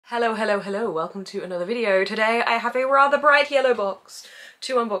Hello, hello, hello, welcome to another video. Today I have a rather bright yellow box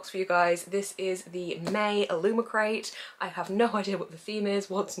to unbox for you guys. This is the May Illumicrate. I have no idea what the theme is,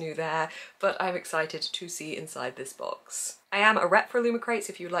 what's new there, but I'm excited to see inside this box. I am a rep for Illumicrate,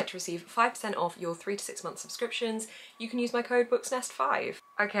 so if you would like to receive 5% off your 3 to 6 month subscriptions, you can use my code BooksNest5.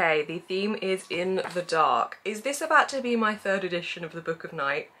 Okay, the theme is in the dark. Is this about to be my 3rd edition of the Book of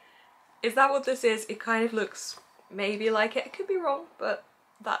Night? Is that what this is? It kind of looks maybe like it. It could be wrong, but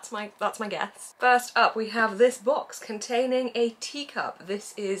that's my guess. First up, we have this box containing a teacup.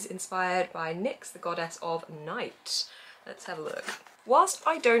 This is inspired by Nyx, the goddess of night. Let's have a look. Whilst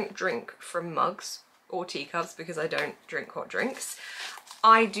I don't drink from mugs or teacups because I don't drink hot drinks,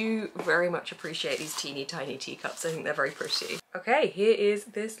 I do very much appreciate these teeny tiny teacups. I think they're very pretty. Okay, here is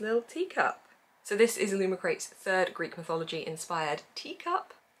this little teacup. So this is Illumicrate's 3rd Greek mythology inspired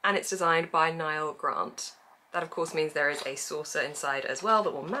teacup, and it's designed by Niall Grant. That of course means there is a saucer inside as well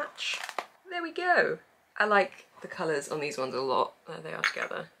that will match. There we go. I like the colours on these ones a lot. There they are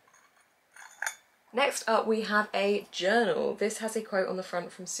together. Next up we have a journal. This has a quote on the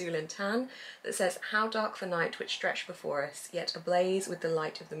front from Sulin Tan that says, "How dark the night which stretched before us, yet ablaze with the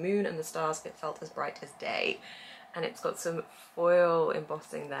light of the moon and the stars it felt as bright as day." And it's got some foil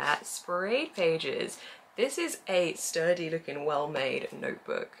embossing there. Sprayed pages. This is a sturdy looking, well-made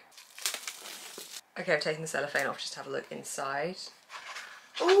notebook. Okay, I've taken the cellophane off just to have a look inside.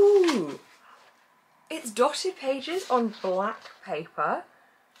 Ooh! It's dotted pages on black paper.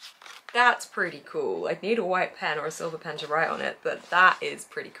 That's pretty cool. I'd need a white pen or a silver pen to write on it, but that is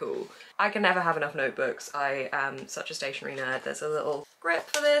pretty cool. I can never have enough notebooks. I am such a stationery nerd. There's a little grip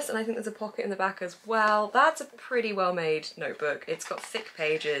for this, and I think there's a pocket in the back as well. That's a pretty well-made notebook. It's got thick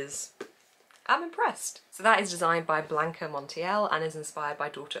pages. I'm impressed. So that is designed by Blanca Montiel and is inspired by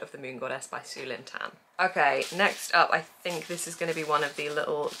Daughter of the Moon Goddess by Sulin Tan. Okay, next up, I think this is going to be one of the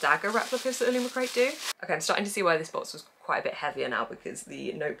little dagger replicas that Illumicrate do. Okay, I'm starting to see why this box was quite a bit heavier now, because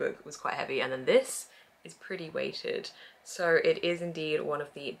the notebook was quite heavy, and then this is pretty weighted. So it is indeed one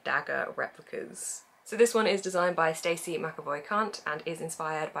of the dagger replicas. So this one is designed by Stacey McAvoy-Kant and is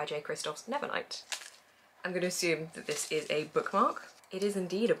inspired by J. Christoph's Nevernight. I'm going to assume that this is a bookmark. It is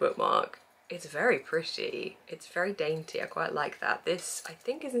indeed a bookmark. It's very pretty. It's very dainty. I quite like that. This, I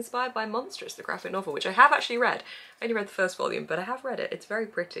think, is inspired by Monstrous, the graphic novel, which I have actually read. I only read the 1st volume, but I have read it. It's very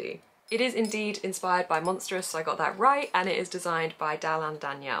pretty. It is indeed inspired by Monstrous, so I got that right, and it is designed by Dalan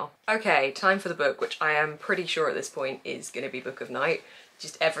Danielle. Okay, time for the book, which I am pretty sure at this point is going to be Book of Night.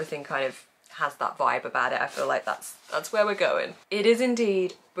 Just everything kind of has that vibe about it. I feel like that's where we're going. It is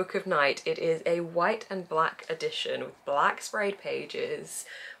indeed Book of Night. It is a white and black edition with black sprayed pages.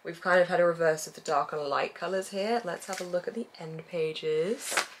 We've kind of had a reverse of the dark and light colours here. Let's have a look at the end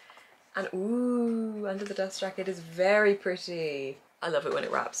pages. And ooh, under the dust jacket is very pretty. I love it when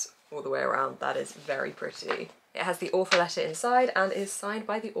it wraps all the way around. That is very pretty. It has the author letter inside and is signed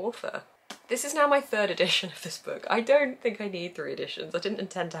by the author. This is now my 3rd edition of this book. I don't think I need 3 editions. I didn't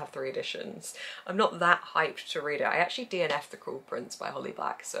intend to have 3 editions. I'm not that hyped to read it. I actually DNF'd The Cruel Prince by Holly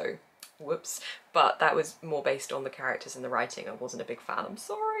Black, so whoops. But that was more based on the characters and the writing. I wasn't a big fan. I'm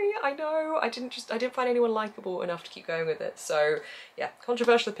sorry, I know. I didn't find anyone likeable enough to keep going with it. So yeah,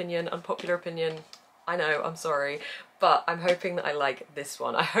 controversial opinion, unpopular opinion. I know, I'm sorry, but I'm hoping that I like this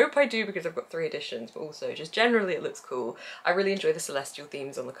one. I hope I do because I've got 3 editions, but also just generally it looks cool. I really enjoy the celestial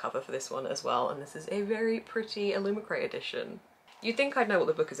themes on the cover for this one as well, and this is a very pretty Illumicrate edition. You'd think I'd know what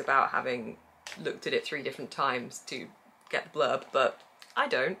the book is about, having looked at it 3 different times to get the blurb, but I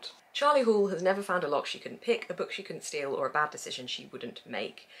don't. Charlie Hall has never found a lock she couldn't pick, a book she couldn't steal, or a bad decision she wouldn't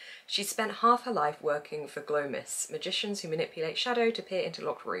make. She's spent half her life working for glow-myths, magicians who manipulate shadow to peer into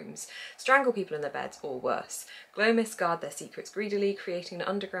locked rooms, strangle people in their beds, or worse. Glow-myths guard their secrets greedily, creating an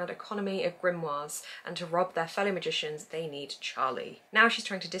underground economy of grimoires, and to rob their fellow magicians, they need Charlie. Now she's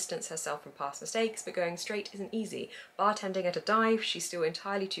trying to distance herself from past mistakes, but going straight isn't easy. Bartending at a dive, she's still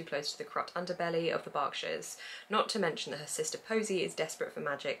entirely too close to the corrupt underbelly of the Berkshires. Not to mention that her sister Posy is desperate for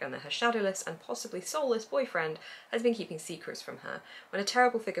magic, and that her shadowless and possibly soulless boyfriend has been keeping secrets from her. When a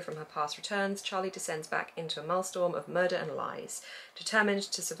terrible figure from her past returns, Charlie descends back into a maelstrom of murder and lies. Determined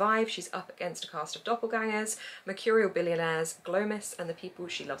to survive, she's up against a cast of doppelgangers, mercurial billionaires, glow-myths, and the people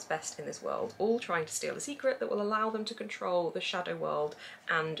she loves best in this world, all trying to steal a secret that will allow them to control the shadow world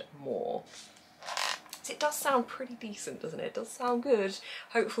and more. So it does sound pretty decent, doesn't it? It does sound good.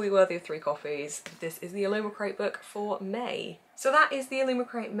 Hopefully worthy of 3 coffees. This is the Illumicrate book for May. So that is the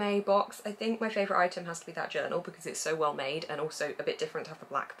Illumicrate May box. I think my favourite item has to be that journal because it's so well made and also a bit different to have the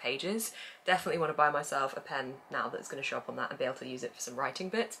black pages. Definitely want to buy myself a pen now that's going to show up on that and be able to use it for some writing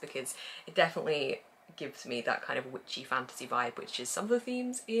bits, because it definitely gives me that kind of witchy fantasy vibe, which is some of the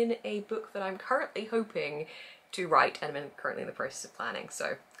themes in a book that I'm currently hoping to write and I'm currently in the process of planning,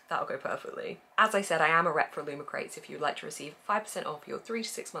 so that'll go perfectly. As I said, I am a rep for Illumicrate, so if you would like to receive 5% off your 3 to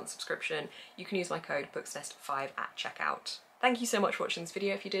 6 month subscription, you can use my code BooksNest5 at checkout. Thank you so much for watching this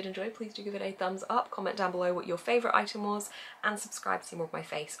video. If you did enjoy, please do give it a thumbs up, comment down below what your favourite item was, and subscribe to see more of my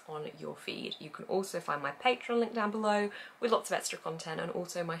face on your feed. You can also find my Patreon link down below with lots of extra content, and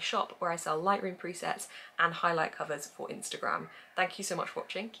also my shop where I sell Lightroom presets and highlight covers for Instagram. Thank you so much for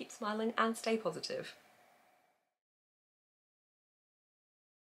watching, keep smiling and stay positive.